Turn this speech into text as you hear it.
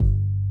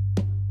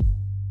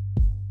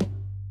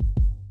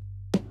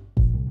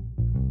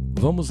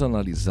Vamos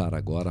analisar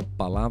agora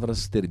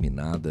palavras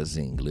terminadas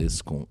em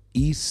inglês com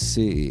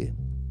ICE.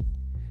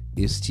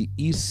 Este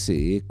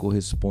ICE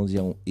corresponde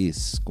a um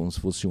IS, como se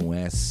fosse um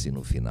S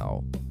no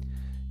final.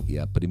 E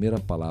a primeira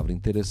palavra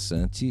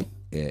interessante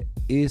é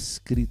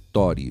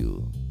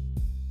escritório.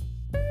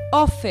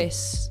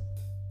 Office.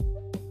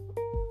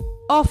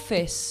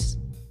 Office.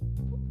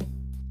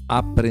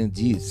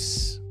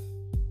 Aprendiz.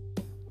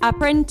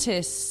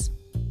 Apprentice.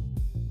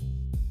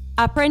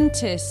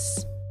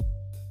 Apprentice.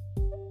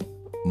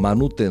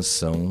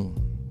 Manutenção.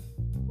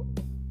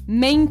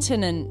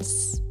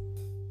 Maintenance.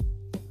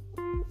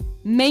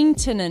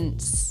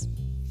 Maintenance.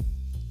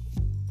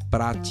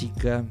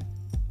 Prática.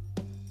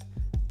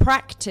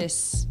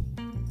 Practice.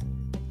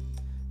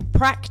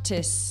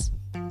 Practice.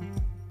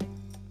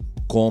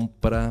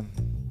 Compra.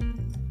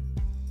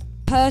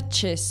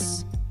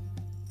 Purchase.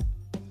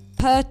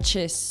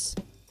 Purchase.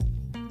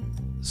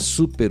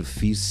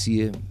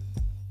 Superfície.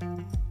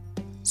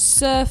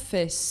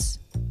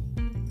 Surface.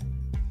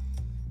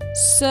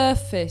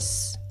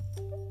 Surface.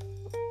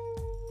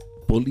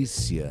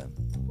 Polícia.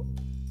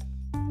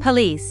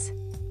 Police.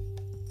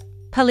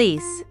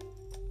 Police.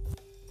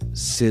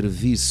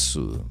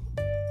 Serviço.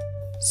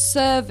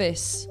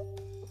 Service.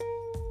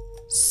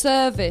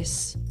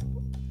 Service.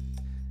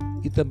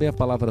 E também a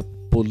palavra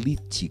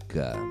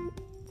política.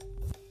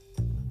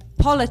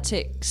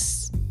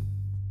 Politics.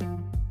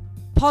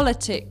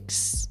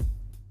 Politics.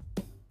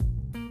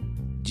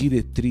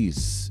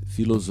 Diretriz,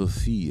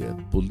 filosofia,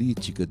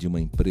 política de uma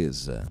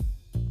empresa.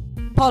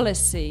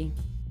 Policy.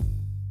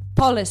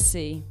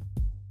 Policy.